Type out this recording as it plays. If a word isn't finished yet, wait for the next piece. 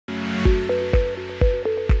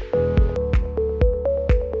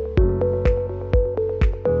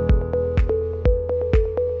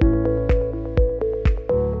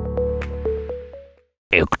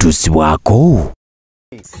tussibwako.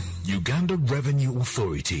 Uganda Revenue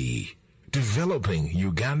Authority, developing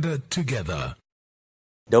Uganda together.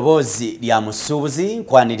 Eddoboozi ly'omusuubuzi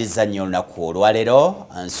nkwaniriza nnyo olunaku olwaleero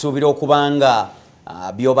nsuubira okubanga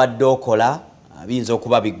by'obadde okola biyinza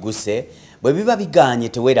okuba bigguse bwe biba biganye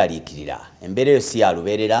teweeraliikirira embeera eyo si ya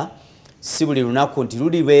lubeerera si buli lunaku nti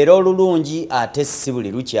lulibeera olulungi ate si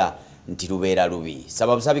buli lukya nti lubeera lubi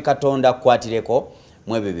saba busabi Katonda kukwatireko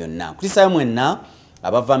mu ebyo byonna kulisayo mwenna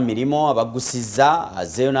abava mu mirimu abagusizza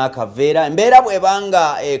azeeyo n'akaveera embeera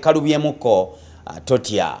bw'ebanga kalubyemuko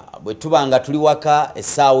totya bwe tubanga tuli waka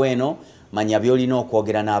essaawa eno manya by'olina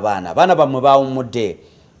okwogera n'abaana bammwe baawummudde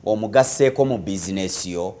omugasseeko mu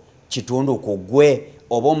bizinesi yo kitundu ku ggwe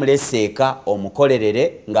oba omuleseeka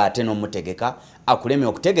omukolerere ng'ate n'omutegeka akulemye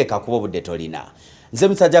okutegeka kuba obudde tolina nze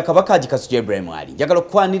musajja kabaka Kasujja Ibrahim Ali njagala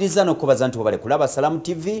okukwaniriza n'okubaza nti obale kulaba Salamu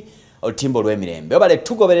TV olutimbo olw'emirembe obale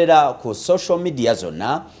tugoberera ku social media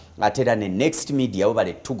zonna ate era ne Next Media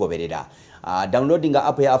obale tugoberera downloading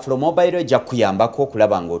app ya Afro Mobile ejja kuyambako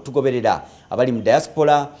okulaba nga otugoberera abali mu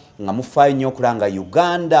diaspora nga mufaayo nnyo okulanga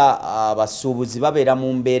Uganda abasuubuzi babeera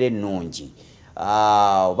mu mbeera ennungi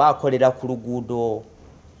oba akolera ku luguudo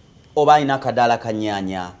oba alina akadaala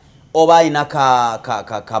kanyaanya oba alina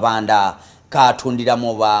kabanda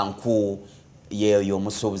katundiramu banku yeyo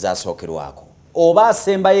omusuubuzi asookerwako oba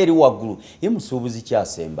asembayo eri waggulu ye musuubuzi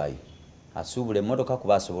kyasembayo asuubula emmotoka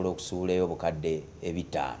kuba asobola okusuubulayo obukadde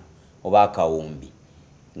 5 oba akawumbi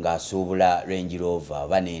ng'asuubula Range Rover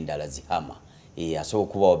oba n'endala zihama asobola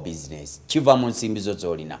okubawo business kiva mu nsimbi zo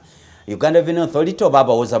z'olina Uganda Revenue Authority oba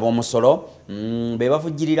abawoza b'omusolo be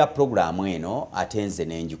bavujjirira puroguramu eno ate nze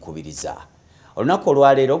ne njikubiriza olunaku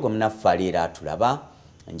olwaleero gwe munaffe ali era atulaba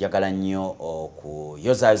njagala nnyo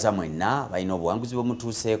okuyozaayoza mwenna balina obuwanguzi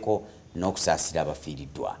bwemutuuseeko n'okusaasira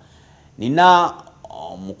abafiiriddwa nina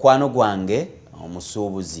mukwano gwange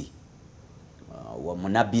omusuubuzi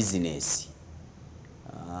muna bizinesi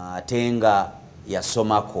ate nga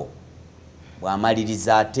yasomako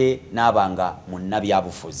bw'amaliriza ate n'abanga munna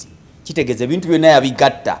byabufuzi kitegeeza ebintu byonna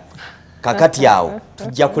yabigatta kakati awo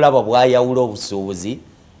tujja kulaba bwayawula obusuubuzi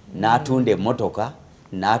n'atunda emmotoka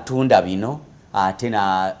n'atunda bino ate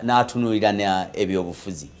n'atunulira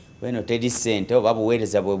ebyobufuzi bweno teri ssente oba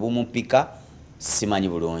buweereza bwe bumupika simanyi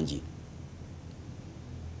bulungi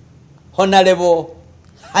Honorable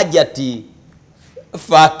Hajati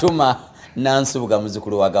Fatuma Nansubuga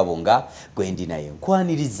muzukulu wa Gabunga gwendi naye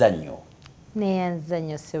nkwaniriza nnyo neyanza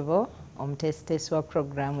nnyo sebo omutesitesi wa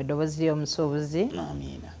programu Eddoboozi ly'omusuubuzi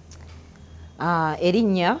amina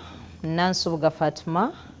erinnya Nansubuga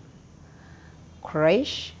Fatuma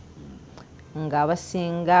Crash nga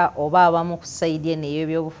abasinga oba abamu ku sayidi eno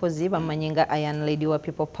ey'ebyobufuzi bamanyi nga Iron Lady wa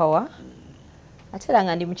People Power ate era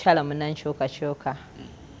nga ndi mukyala munnankyukakyuka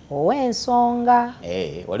ow'ensonga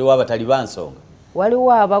waliwo abatali bansonga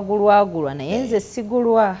waliwo abagulwagulwa naye nze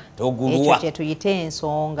sigulwa ekyo kye tuyite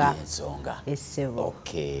ensonga essebo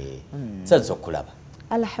saza okulaba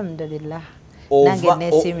alhamdulillah nange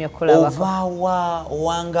neesiimye okulaba ovaawa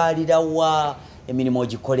owangalira wa emirimu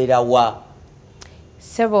ogikolera wa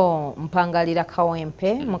sebo mpangalira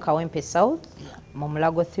Kawempe mu Kawempe South mu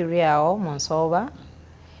Mulago 3 awo mu Nsooba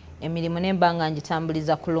emirimu nembanga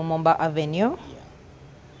ngitambuliza ku Lumumba Avenue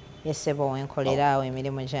yesebo wenkolera awo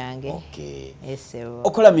emirimu gyange yesebo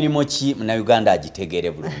okola mirimu ki muna Uganda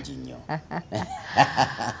agitegeere bulungi nnyo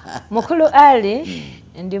Mukulu Ali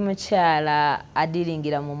ndi mukyala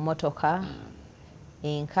adiringira mu mmotoka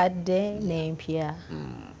enkadde n'empya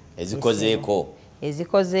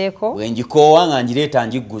ezikozeeko bwenjikoowa nga njireeta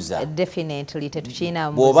njiguza definitely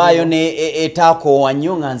tetukina bw'obaayo etaakoowa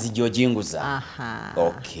nnyo nga nzijja oginguza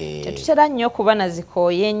tetutera nnyo kuba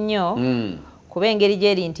nazikooye nnyo kuba engeri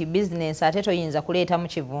gyeri nti bizinesi ate toyinza kuleeta mu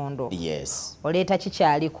kivundo oleeta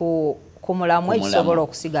kikyali ku mulamwa ekisobola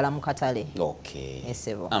okusigala mu katale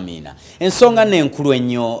amina ensonga n'enkulu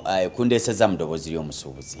ennyo kundeeseza mu ddoboozi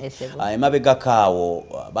ly'omusuubuzi emabegako awo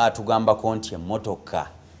baatugambako nti emmotoka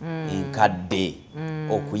enkadde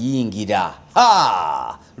okuyingira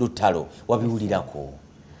lutalo wabiwulirako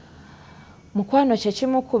mukwano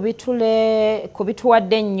kyekimu ku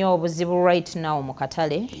bituwadde ennyo obuzibu right now mu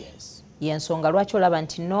katale yensonga lwaki olaba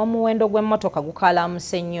nti n'omuwendo gw'emmotoka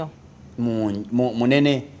gukalamuse nnyo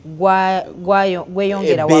munene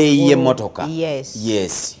gweyongera ebbeeyi y'emmotoka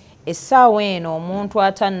essaawa eno omuntu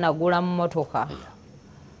atannagula mu mmotoka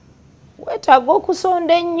weetaaga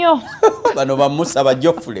okusonda ennyo bano bamusa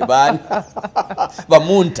bajofule baani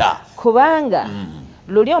bamunta kubanga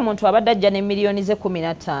luli omuntu abadde ajja ne miliyoni ze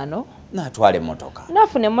 15 n'atwala emmotoka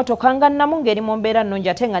n'afuna emmotoka nga nnamu ng'eri mu mbeera nnungi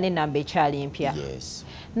ate nga n'ennamba ekyali mpya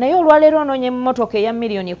naye olwaleero onoonya emmotoka eya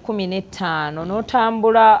miliyoni 15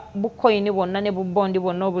 n'otambula bukoyini bwonna ne bubondi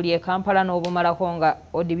bwonna obuli e Kampala n'obumalako nga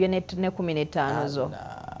odibye ne 15 zo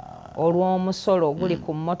olw'omusolo oguli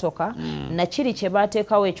ku mmotoka nakiri kye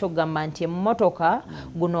baateekawo ekyogamba nti emmotoka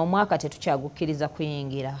guno omwaka tetukyagukkiriza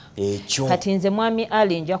kuyingira kati nze mwami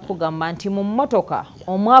Ali nja kugamba nti mu mmotoka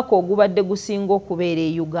omwaka ogubadde gusinga okubeera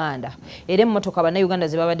e Uganda era emmotoka bannayuganda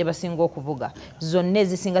ze babadde basinga okuvuga zonna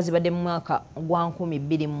ezisinga zibadde mu mwaka gwa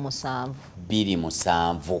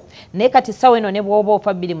 2007 naye kati ssaawa eno ne bw'oba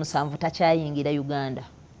ofa 2007 takyayingira Uganda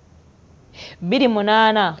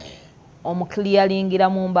 28 omukiliyalingira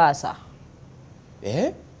mu Mbaasa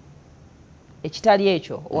ekitali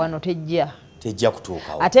ekyo wano tejja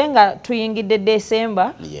kutuukawo ate nga tuyingidde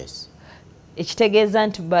December ekitegeeza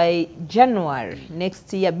nti by January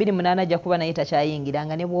next year 28 ajja kuba naye takyayingira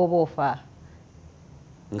nga ne bw'oba ofa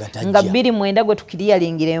nga 29 gwe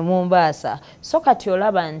tukiliyalingira mu Mbaasa so kati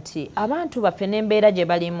olaba nti abantu baffe n'embeera gye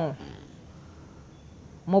balimu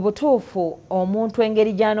mu butuufu omuntu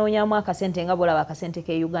engeri gy'anoonyamu akasente nga bw'olaba akasente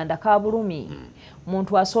ke Uganda ka bulumi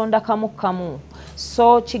muntu asonda kamu kamu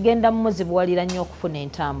so kigenda mmuzibuwalira nnyo okufuna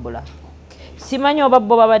entambula simanyi oba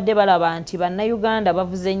bo babadde balaba nti bannayuganda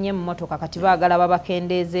bavuze nnyo emmotoka kati baagala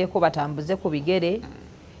babakendeezeeko batambuze ku bigere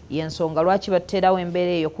y'ensonga lwaki baterawo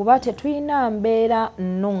embeera eyo kuba tetulina mbeera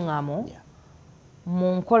nnuŋŋamu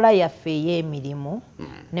mu nkola yaffe ey'emirimu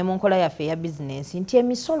ne mu nkola yaffe eya bizinensi nti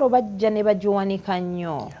emisolo bajja ne bagiwanika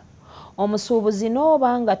nnyo omusuubuzi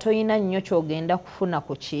n'oba nga toyina nnyo ky'ogenda kufuna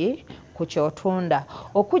ku kyotunda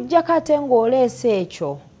okuggyako ate ng'oleese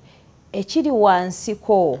ekyo ekiri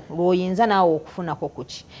wansiko lw'oyinza naawe okufunako ku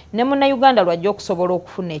ki ne munnayuganda lwajja okusobola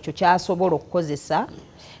okufuna ekyo ky'asobola okukozesa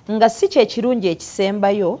nga si kyekirungi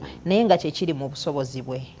ekisembayo naye nga kyekiri mu busobozi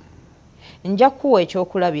bwe nja kuwa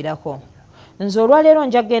ekyokulabirako nze olwaleero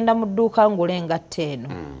nja genda mu dduuka ngula engatta eno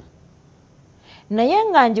naye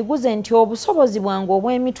nga njiguze nti obusobozi bwange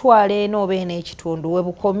obw'emitwalo eno oba n'ekitundu we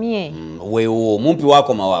bukomye weewo mumpi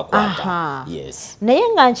wakoma wakwata naye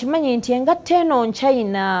nga nkimanyi nti engatta eno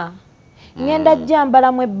nkyayina ngenda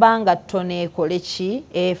jjambalamu ebbanga ttono ekole ki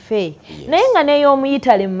efe naye nga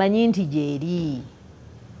n'ey'omuyitale mmanyi nti gyeri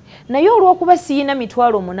naye olw'okuba siyina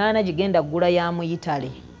mitwalo 8 gigenda ggula ya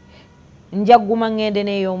muyitale nja gguma ngende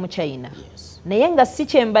n'ey'omuchina naye nga si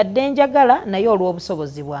kyembadde njagala naye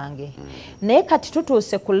olw'obusobozi bwange naye kati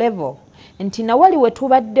tutuuse ku level nti nawali we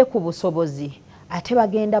tubadde ku busobozi ate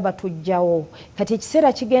bagenda batujjawo kati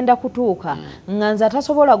ekiseera kigenda kutuuka nga nze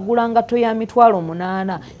atasobola ggula ngatto ya mitwalo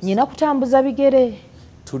 8 nyina kutambuza bigere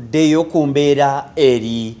tuddeyo ku mbeera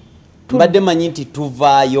eri mbadde manyi nti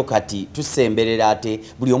tuvaayo kati tusemberera ate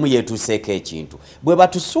buli omu yeetuuseeko ekintu bwe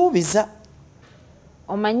batusuubiza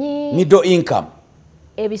omanyi middle income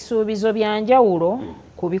ebisuubizo bya njawulo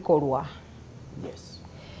ku bikolwa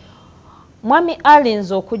mwami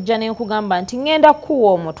alinza okujja n'enkugamba nti ngenda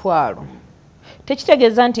kuwa omutwalo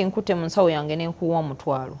tekitegeeza nti nkute mu nsawo yange n'enkuwa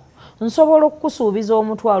omutwalo nsobola okukusuubiza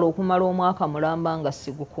omutwalo okumala omwaka mulamba nga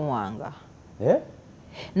sigukuwanga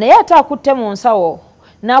naye ate akutte mu nsawo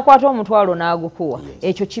n'akwata omutwalo n'agukuwa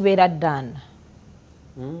ekyo kibeera ddaana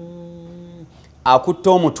akutte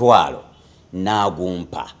omutwalo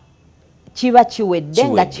n'agumpa kiba kiwedde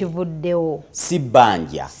nga kivuddewo si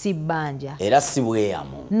bbanja era si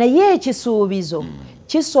bweyamu naye ekisuubizo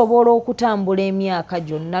kisobola okutambula emyaka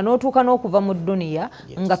gyonna n'otuuka n'okuva mu dduniya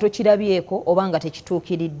nga tokirabyeko oba nga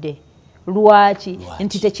tekituukiridde lwaki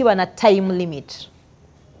nti tekiba na time limit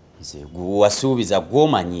wasuubiza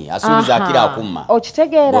gw'omanyi asuubiza akira akumma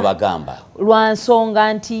okitegeera bwe bagamba lwa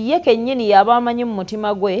nsonga nti ye kennyini yaba amanyi mu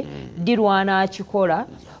mutima gwe ddi lwanaakikola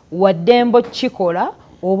wadde mbo kikola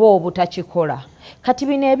oba obutakikola kati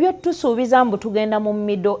bino ebyo tusuubiza mbu tugenda mu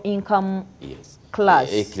middle income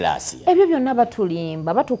class ebyo byonna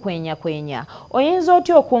batulimba batukwenyakwenya oyinza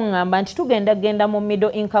otya okuŋŋamba nti tugenda mu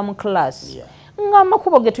middle income class nga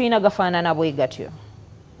amakubo ge tulina gafaanana bwe gatyo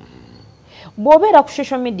bw'obeera ku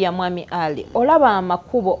social media mwami Ali olaba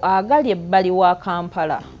amakubo agali ebbali wa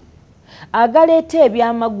Kampala agaleeta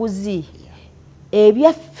ebyamaguzi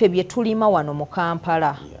ebyaffe bye tulima wano mu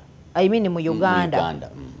Kampala I mean mu Uganda.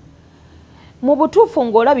 Mu butuufu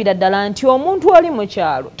ng'olabira ddala nti omuntu oli mu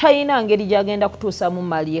kyalo talina ngeri gy'agenda kutuusamu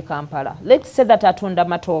mali ye Kampala. Let's say that atunda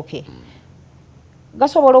matooke.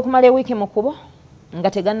 Gasobola okumala ewiiki mu kubo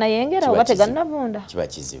nga tegannayengera oba tegannavunda. Kiba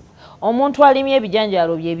kizibu. Omuntu alimye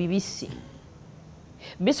ebijanjaalo bye bibisi.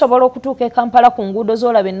 Bisobola okutuuka e Kampala ku nguudo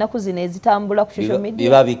z'olaba ennaku zino ezitambula ku social media.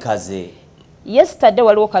 Biba bikaze. Yesterday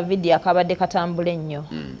waliwo ka video akabadde katambula ennyo.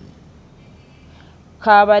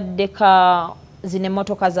 Kabadde ka zine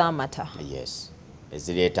motoka z'amata. Yes.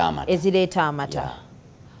 Ezireeta amata. Ezireeta amata.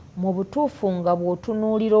 mu butuufu nga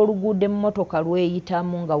bw'otunuulira oluguudo emmotoka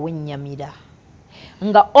lweyitamu nga wennyamira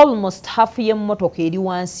nga almost half y'emmotoka eri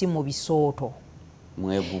wansi mu bisooto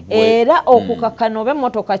era okukakana oba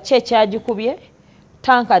emmotoka ki ekyagikubye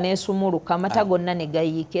tanka n'esumuluka amata gonna ne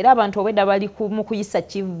gayiika era abantu obwedda bali mu kuyisa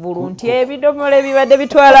kivvulu nti ebidomola ebibadde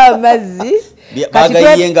bitwala amazzi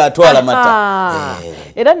bagayiye ng'atwala mata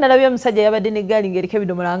era nalabye omusajja yabadde n'eggaali ng'eriko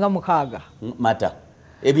ebidomola nga 6 mata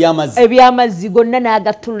ebyamazzi gonna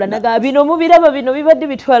n'agattulula naga bino mubiraba bino bibadde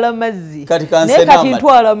bitwala amazzi naye kati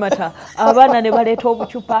ntwala mata abaana ne baleeta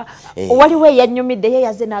obucupa waliwo eyanyumidde ye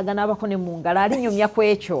yaze n'aganaabako ne mu ngalo alinyumya ku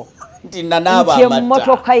ekyo nti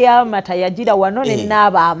emmotoka y'amata yagira wano ne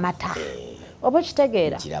naaba amata oba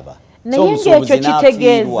kitegeera naye ng'ekyo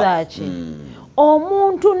kitegeeza ki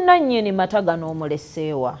omuntu nannyini mata gano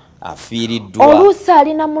omuleseewa afiiriddwa oluusi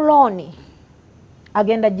alina mulooni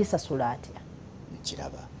agenda gisasula atya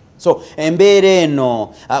kiraba so embeera eno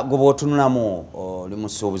gwe bw'otunulamu oli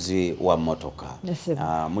musuubuzi wa mmotoka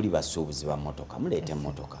muli basuubuzi ba mmotoka muleeta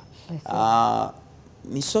emmotoka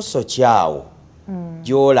misoso kyawo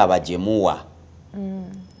gy'olaba gye muwa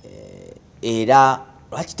era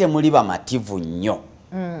lwaki temuli bamativu nnyo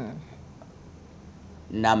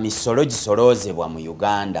na misolo gisoloozebwa mu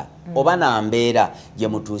Uganda oba na mbeera gye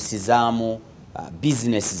mutuusizaamu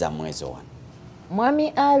bizinesi zammwe ezo wano Mwami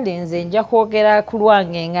Ali nze nja kwogera ku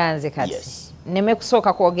lwange nga nze kati neme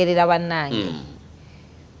kusooka kwogerera bannange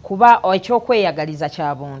kuba ekyokweyagaliza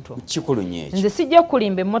kya buntu kikulu nnyo ekyo nze sijja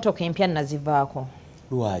kulimba emmotoka empya nazivaako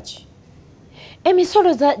lwaki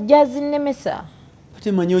emisolo gyazinnemesa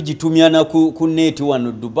temanyi ogitumyana ku neeti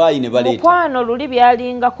wano Dubai ne baleeta mukwano luli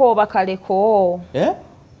byalingako oba kaleko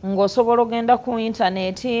ng'osobola ogenda ku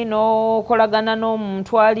intaneti n'okolagana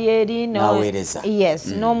n'omuntu ali eri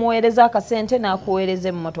n'omuweereza akasente n'akuweereza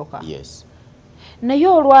emmotoka naye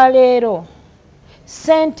olwaleero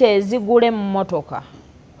sente ezigula emmotoka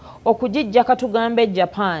okugijja katugambe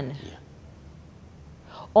Japan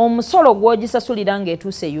omusolo gw'ogisasulira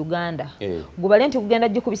ng'etuuse e Uganda gubale nti kugenda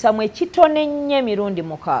gikubisamu ekitone nnyo emirundi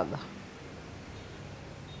 6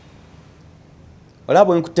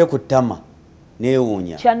 olaba nkutte ku ttama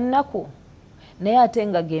neewuunya kyannaku naye ate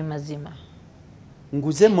nga ge mazima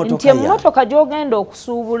nguze emmotoka nti emmotoka gy'ogenda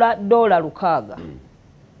okusuubula $600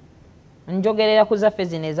 njogerera ku zaffe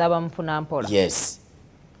zino ez'abamufuna mpola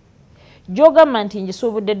gy'ogamba nti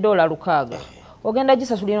ngisuubudde $600 ogenda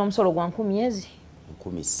gisasulira omusolo gwa 10,000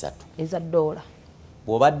 eza $1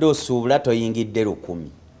 bw'obadde osuubula toyingidde 1,000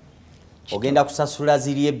 ogenda kusasula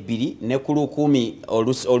ziri 2 ne ku 1,000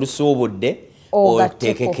 olusuubudde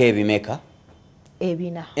oteekeko ebimeka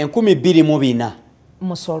ebina 2,200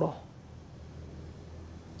 musolo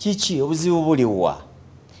kiki obuzibu buliwa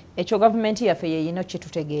ekyo gavumenti yaffe yeyina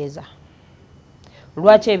kitutegeeza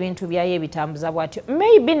lwaki ebintu byayo ebitambuza bwatyo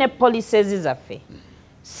maybe ne policies zaffe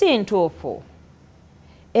si ntuufu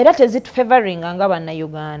era tezitufavoringa nga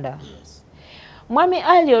bannayuganda Mwami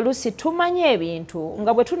Ali oluusi tumanye ebintu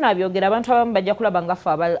nga bwe tunabyogera abantu abamu bajja kulaba ngaffe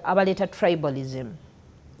abaleeta tribalism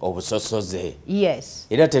obusosoze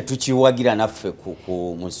era tetukiwagira naffe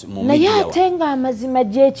mu naye ate nga amazima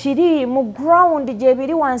gyekiri mu ground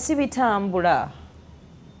gyebiri wansi bitambula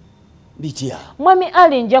bitya Mwami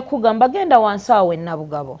Ali nja kugamba genda wansi awo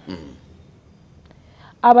Nabugabo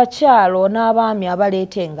abakyalo n'abaami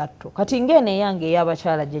abaleeta engatto kati ng'eno eyange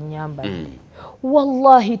ey'abakyala gye nnyambadde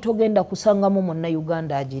wallahi togenda kusangamu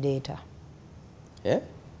munnayuganda agireeta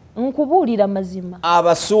nkubuulira mazima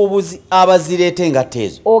abasuubuzi abazireeta engatto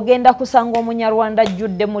ezo ogenda kusanga omunyarwanda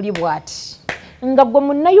ajjudde muli bw'ati nga gwe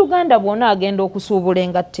munnayuganda bwona agenda okusuubula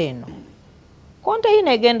engatto eno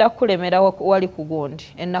konteyina egenda kulemera wali ku gundi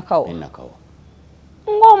ennakawo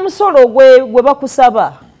ng'omusolo gwe bakusaba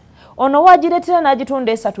ono wagireetera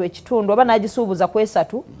n'agitunda 3 ekitundu oba n'agisuubuza ku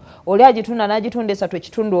 3 oli agitunda n'agitunda 3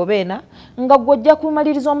 ekitundu oba 4 nga gw'ojja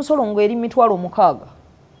kumaliriza omusolo ng'eri $600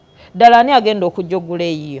 ddala ani agenda okujja oggula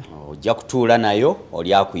eyiyo ojja kutuula nayo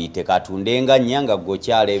oli akuyite katunde nga nnya nga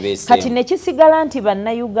gw'okyaleebeese kati ne kisigala nti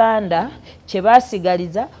bannayuganda kye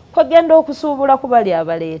baasigaliza kwegenda okusuubula ku bali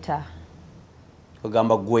abaleeta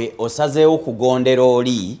ogamba gwe osazeewo okugondera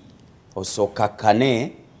oli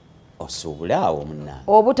osookakkane osuubule awo munnange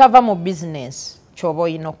obutava mu bizinesi ky'oba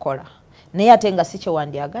olina okukola naye ate nga si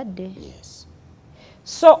kyewandyagadde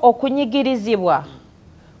so okunyigirizibwa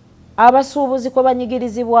abasuubuzi kwe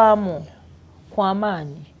banyigirizibwamu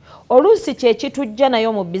kw'amaanyi oluusi kyekitujja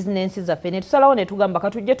nayo mu bizinensi zaffe ne tusalawo ne tugamba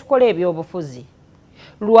katujje tukole ebyobufuzi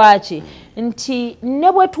lwaki nti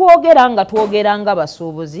ne bwe twogera nga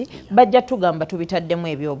basuubuzi bajja tugamba tubitaddemu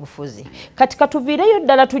ebyobufuzi kati katuviireyo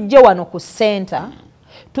ddala tujje wano ku ssenta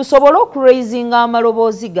tusobole okuraisinga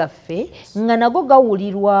amaloboozi gaffe nga nago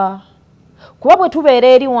gawulirwa kuba bwe tubeera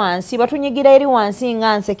eri wansi batunyigira eri wansi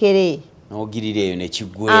nga nsekere n'ogirireeyo ne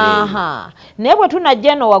kiggwereyo naye bwe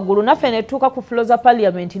tunajja eno waggulu naffe ne tutuuka ku fulo za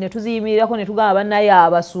parliament ne tuziyimirirako ne tugamba bannaye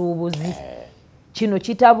abasuubuzi kino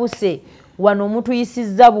kitabuse wano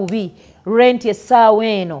mutuyisizza bubi rent essaawa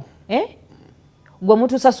eno gwe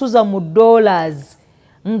mutusasuza mu dollars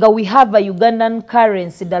nga we have a Ugandan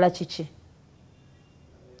currency ddala kiki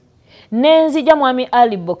nenzija mwami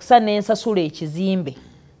Ali Boxer nensasula ekizimbe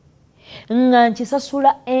nga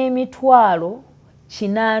nkisasula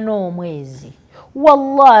 $800 omwezi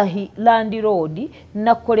wallahi landlord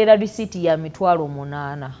nakolera risiti ya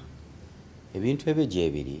 $800 ebintu ebyo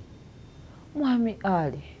gyebiri mwami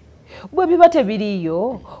Ali bwe biba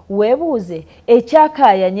tebiriyo weebuuze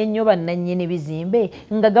ekyakaayanya ennyo bannannyini bizimbe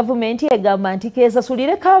nga gavumenti egamba nti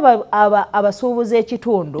keesasulireko abasuubuzi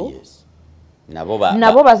ekitundu nabo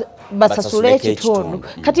basasule ekitundu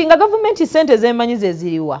kati nga gavumenti sente zemanyi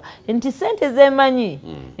zeziriwa nti sente zemanyi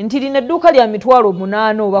nti lina edduuka lya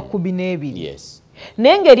 $800 oba 12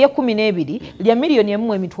 naye ng'eri 12 lya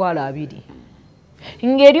 $1,200,000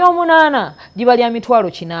 ng'eri 8 liba lya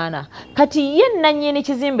 $800,000 kati ye nannyini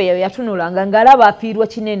kizimbe yayo yatunulanga ng'alaba afiirwa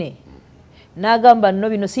kinene n'agamba nno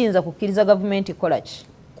bino siyinza kukkiriza gavumenti kolaki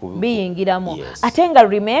biyingiramu ate nga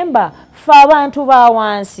remember fe abantu ba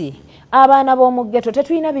wansi abaana b'omu ghetto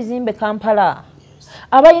tetulina bizimbe Kampala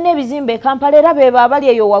abalina ebizimbe Kampala era bebo abali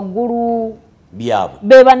eyo waggulu byabwe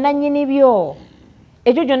be bannannyini byo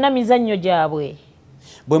ekyo gyonna mizannyo gyabwe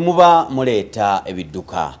bwe muba muleeta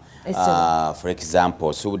ebidduka for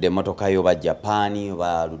example suubudde emmotoka yoba Japan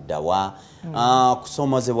oba luddawa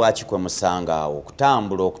kusoomozebwa ki kwe musanga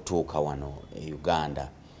okutambula okutuuka wano e Uganda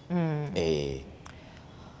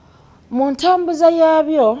mu ntambuza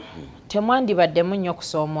yaabyo temwandibaddemu nnyo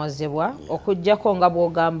kusoomoozebwa okuggyako nga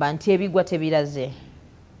bw'ogamba nti ebigwa tebiraze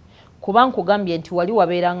kuba nkugambye nti wali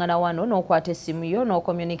wabeeranga na wano n'okwata essimu yo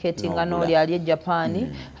n'ocommunicatinga n'oli ali e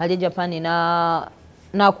Japan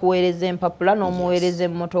nakuweereza empapula n'omuweereza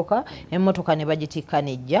emmotoka ne bagitikka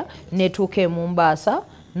nejja netuuka e Mombasa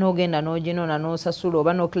n'ogenda n'oginoona n'osasula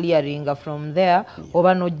oba n'oclearinga from there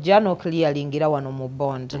oba n'ojja n'oclearingira wano mu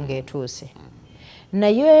bond ng'etuuse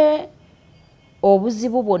naye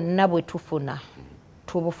obuzibu bwonna bwe tufuna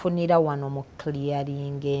tubufunira wano mu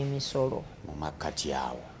clearing emisolo mu makkati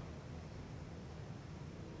awo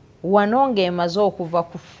wano ng'emaze okuva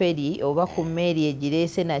ku feri oba ku mmeeri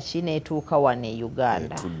egireese naki n'etuuka wano e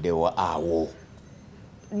Uganda tuddewa awo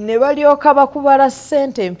ne balyoka bakubala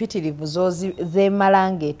ssente empitirivu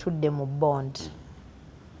zeemala ng'etudde mu bond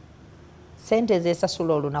ssente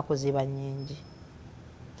zeesasula olunaku ziba nnyingi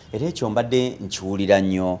era ekyo mbadde nkiwulira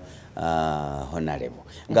nnyo honorable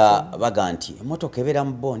nga baga nti emmotoka ebeera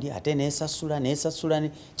mu bondi ate neesasula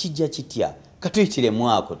kijja kitya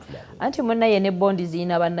katuyitiremuako tulabe anti munnaye ne bondi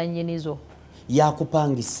zirina bannannyinizo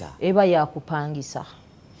yakupangisa eba yakupangisa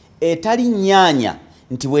etali nnyaanya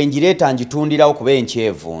nti bwenjireeta njitundirawo kuba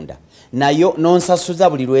enkyevunda nayo nonsasuza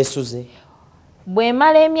buli lwesuze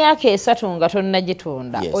bw'emala emyaka 3 nga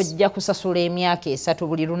tonnagitunda ojja kusasula emyaka 3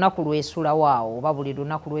 buli lunaku lwesulawo oba buli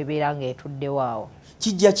lunaku lwebeera ng'etuddewaawo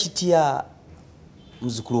kijja kitya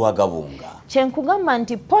muzukulu wa Gabunga kyenkugamba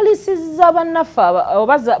nti policies z'abannaffe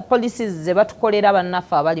oba policies ze batukolera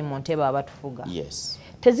bannaffe abali mu ntebe abatufuga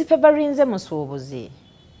tezifevarinze musuubuzi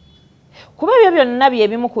kuba ebyo byonna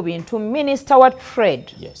byebimu ku bintu minisita wa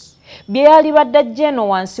trade bye yali badde ajja eno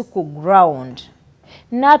wansi ku ground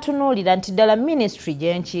n'atunuulira nti ddala ministry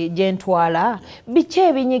gyentwala biki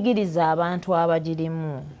ebinyigiriza abantu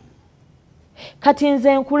abagirimu kati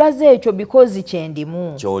nze nkulaze ekyo because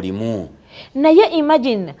kyendimu kyolimu naye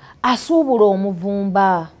imagine asuubula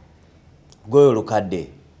omuvumba gwe olukadde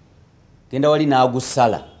genda wali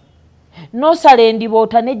n'agusala n'osala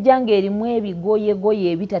endiboota nejjanga erimu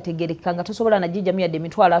ebigoyegoye ebitategerekeka nga tosobola nagijjamu yadde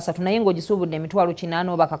 $300 naye ng'ogisuubudde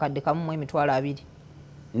 $400 oba kakadde kamu $200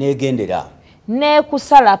 neegendera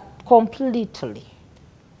neekusala completely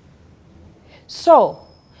so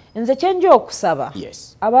nze kyenja okusaba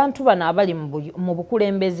abantu bano abali mu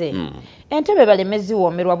bukulembeze entebe baleme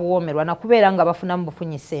ziwoomerwa buwoomerwa nakubeera nga bafunamu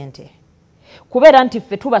bufunyi ssente kubeera nti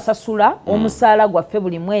ffe tubasasula omusaala gwaffe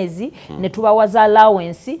buli mwezi ne tubawaza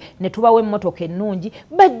allowance ne tubawa emmotoka ennungi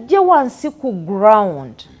bajje wansi ku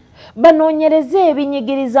ground banoonyereze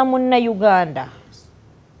ebinyigiriza munna Uganda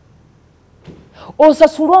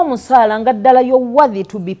osasula omusaala nga ddala you're worthy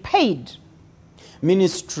to be paid.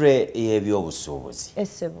 Ministry y'ebyobusuubuzi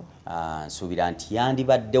nsuubira nti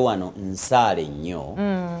yandibadde wano nsaale nnyo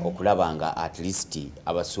okulaba nga at least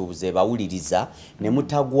abasuubuzi bawuliriza ne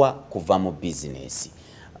mutagwa kuva mu bizinesi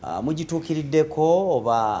mugituukiriddeko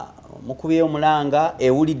oba mukubye omulanga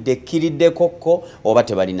ewulidde ekkiriddekokko oba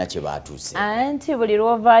tebalina kye baatuuse? Anti buli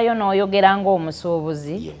lwovaayo n'oyogera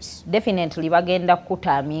ng'omusuubuzi, definitely bagenda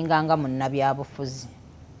kukutaaminga nga munnabyabufuzi.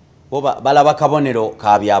 Bo balaba kabonero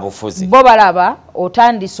ka byabufuzi. Bo balaba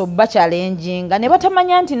otandise obba challenginga ne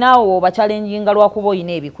batamanya nti naawe oba challenginga lwakuba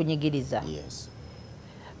oyina ebikunyigiriza.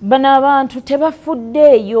 Bano abantu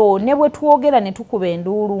tebafuddeeyo, ne bwe twogera ne tukuba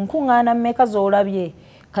enduulu nkuŋŋaana mmeka z'olabye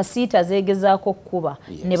kasiita zeegezaako okkuba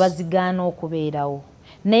ne bazigaana okubeerawo.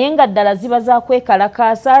 Naye nga ddala ziba za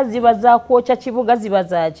kwekalakaasa, ziba za kwokya kibuga, ziba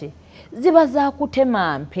zaaki? Ziba za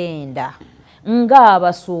kutema mpenda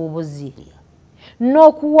ng'abasuubuzi.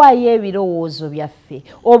 N'okuwaayo ebirowoozo byaffe,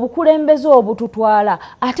 obukulembeze obututwala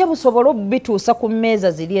ate busobole obubituusa ku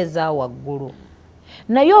mmeeza ziri eza waggulu.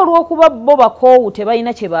 Naye olw'okuba bo bakoowu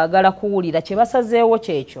tebalina kye baagala kuwulira, kye basazeewo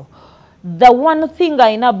kyekyo, the one thing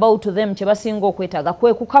I know about them kye basinga okwetaaga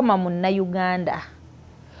kwe kukama munnayuganda.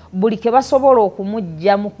 Buli ke basobola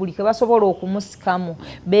okumuggyamu, buli ke basobola okumusikamu,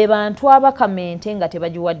 be bantu abakamente nga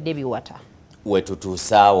tebagiwadde biwata.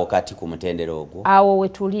 Wetutuusaawo kati ku mutendero ogwo? Awo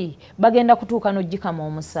wetuli bagenda kutuuka n'oggikama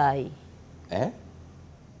omusaayi.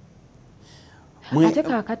 Ate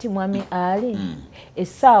kaakati mwami Ali,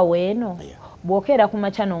 essaawa eno bw'okeera ku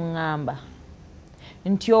makya n'oŋŋamba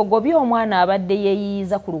nti ogobye omwana abadde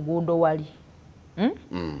yeeyiyiza ku luguudo wali,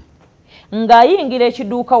 ng'ayingira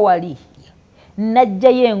ekiduuka wali,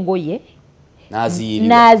 n'aggyayo engoye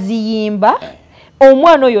n'aziyimba,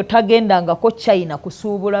 omwana oyo tagendangako China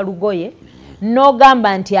kusuubula lugoye,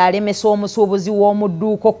 n'ogamba nti alemesa omusuubuzi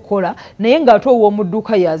w'omudduuka okukola, naye ng'ate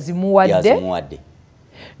ow'omudduuka yazimuwadde.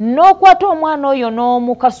 N'okwata omwana oyo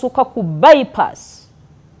n'omukasuka ku bypass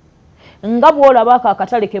nga bw'olaba ako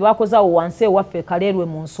akatale ke baakoze awo wansi ewaffe Kaleerwe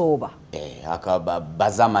mu Nsooba.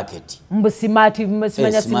 Baza market.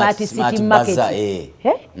 Simanya smart city market.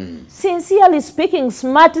 Sincerely speaking,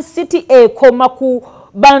 smart city ekoma ku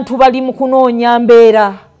bantu bali mu kunoonya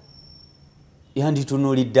mbeera.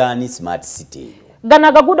 Yanditunuulidde ani smart city? Gano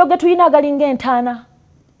agaguudo ge tulina agalinga entaana.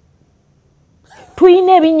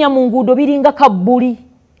 Tulina ebinnya mu nguudo biringa kabbuli,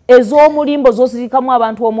 ez'omulimbo z'osirikamu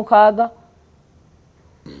abantu omukaaga.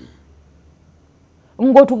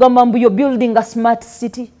 Ng'otugamba mbu you're building a smart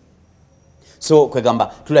city. So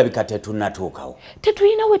kwegamba tulabika tetunnatuukawo.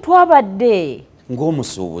 Tetulina we twabadde.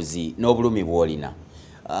 Ng'omusuubuzi n'obulumi bw'olina,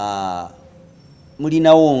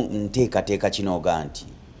 mulinawo nteekateeka kinooga nti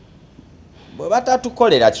bwe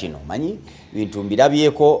batatukolera kino, manyi bintu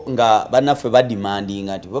mbirabyeko nga bannaffe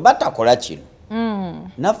badimandinga nti bwe batakola kino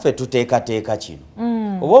naffe tuteekateeka kino,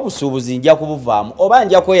 oba obusuubuzi nja kubuvaamu oba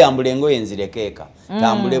nja kweyambula engoye nzirekeeka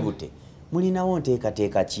tambule bute. Mulinawo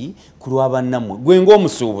nteekateeka ki ku lw'abannammwe? Gwe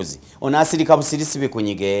ng'omusuubuzi onaasirika busirisi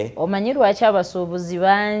bikunyige? Omanyi lwaki abasuubuzi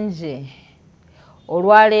bangi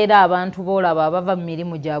olwaleero abantu boolaba abava mu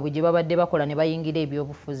mirimu gyabwe gye babadde bakola ne bayingira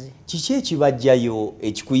ebyobufuzi? Kiki ekibajjayo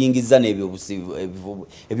ekikuyingiza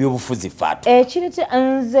n'ebyobufuzi faatu? Ekirete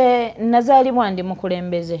nze nazaalibwa ndi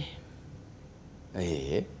mukulembeze.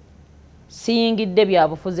 Siyingidde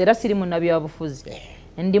byabufuzi era siri munnabyabufuzi.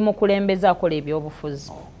 Ndi mukulembeze akola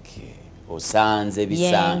ebyobufuzi. Osanze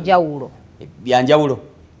byanjawulo. Byanjawulo?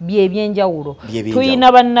 Byebyenjawulo.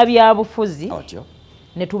 Tuyina bannabyabufuzi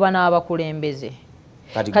ne tuba n'abakulembeze.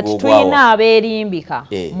 Kati tuyina abeerimbika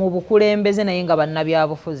mu bukulembeze naye nga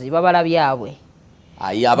bannabyabufuzi babala byabwe.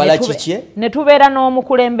 Abala kiki? Ne tubeera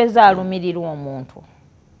n'omukulembeze alumirirwa omuntu.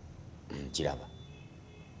 Kiraba.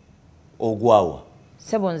 Ogwawa?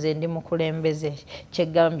 Sebo nze ndi mukulembeze,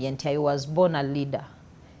 kyegambye nti I was born a leader.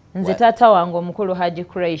 Nze taata wange omukulu Haji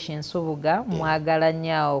Quraish Nsubuga mwagala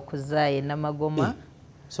nnyo okuzaaye Namagoma.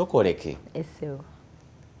 Sokoleke. Esebo.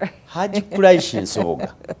 Haji Quraish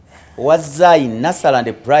Nsubuga wazaayi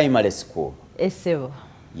Nasaland Primary School. Esebo.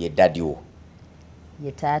 Ye daddy wo?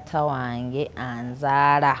 Ye taata wange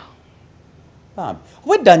anzaala.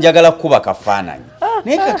 Wedda njagala kuba kafaananyi.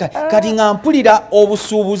 Naye kati nga mpulira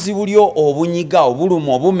obusuubuzi bulyo obunyiga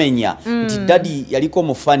obulumu obumenya nti daddy yaliko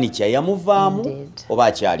mu furniture yamuvaamu oba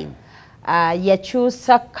akyalimu?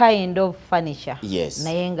 Yakyusa kind of furniture.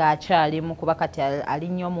 Naye ng'akyalimu kuba kati ali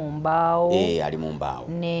nnyo mu mbaawo. Ali mu mbaawo.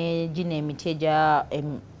 Ne gino emiti egyo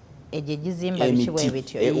egizimba bikibwe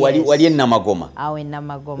bityo. Wali Namagoma? Awo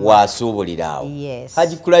Namagoma. Wasuubulira awo?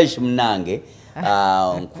 Haji Quraish munange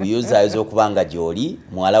nkuyuzaayoza okubanga gy'oli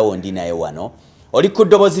muwala wo ndi naye wano. Oli ku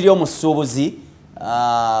ddoboozi ly'omusuubuzi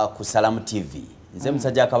ku Salamu TV. Nze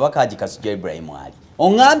musajja Kabaka Haji Kasujja Ibrahim Ali.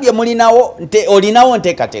 Oŋŋambye olinawo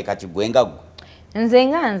nteekateeka kigwe nga gwe? Nze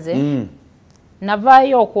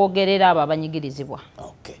navaayo okwogerera abo abanyigirizibwa.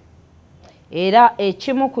 Era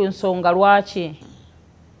ekimu ku nsonga lwaki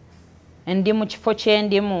ndi mu kifo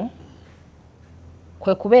kyendimu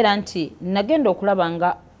kwe kubeera nti nagenda okulaba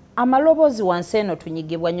nga amaloboozi wansi eno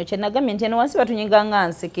tunyigibwa nnyo, kye nagambye nti eno wansi batunyiga nga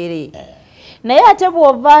nsekere naye ate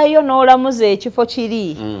bw'ovaayo n'olamuza ekifo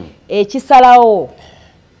kiri ekisalawo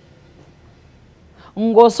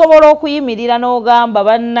ng'osobola okuyimirira n'ogamba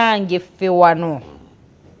bannange ffe wano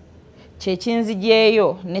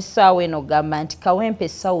kyekinzijeeyo n'essaawa eno gamba nti Kawempe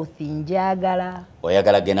South njagala.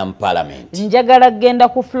 Oyagala genda mu parliament? Njagala genda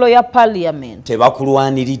ku floor ya parliament.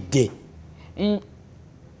 Tebakulwaniridde?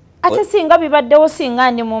 Ate singa bibaddewo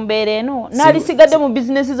singa ndi mu mbeera eno naalisigadde mu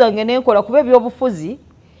bizinesi zange neekola kuba ebyobufuzi.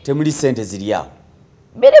 Temuli ssente ziri awo?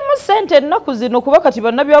 Birimu ssente ennaku zino kuba kati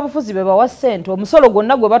bannabyabufuzi be bawa ssente, omusolo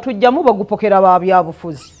gwonna gwe batujjamu bagupokera ba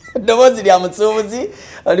byabufuzi. Eddoboozi lya musuubuzi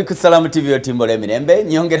oli ku Salamu TV otimbola emirembe.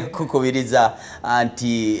 Nyongera kukubiriza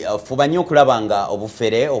nti fuba nnyo okulaba nga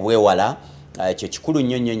obufere obwewala ekyo kikulu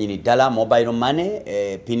nnyo nnyo nnyini ddala. Mobile money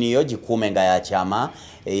pini yo gikuume nga yakyama,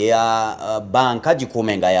 eya banka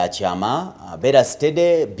gikuume nga yakyama. Beera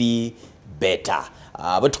steady, be better.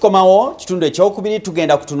 Bwe tukomawo kitundu ekyokubiri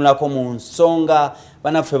tugenda kutunulako mu nsonga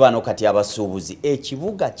banaffe bano kati abasuubuzi.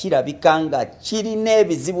 Ekibuga kirabika nga kirina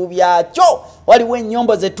ebizibu byakyo, waliwo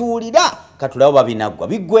ennyombo ze tuwulira katulawo babinaggwa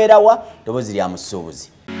biggwerawa. Eddoboozi lya musuubuzi.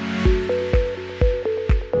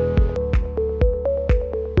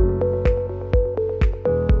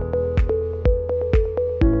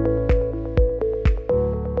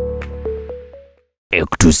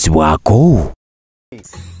 Ekutuusibwako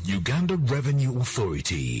Uganda Revenue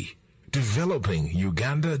Authority, developing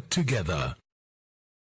Uganda together.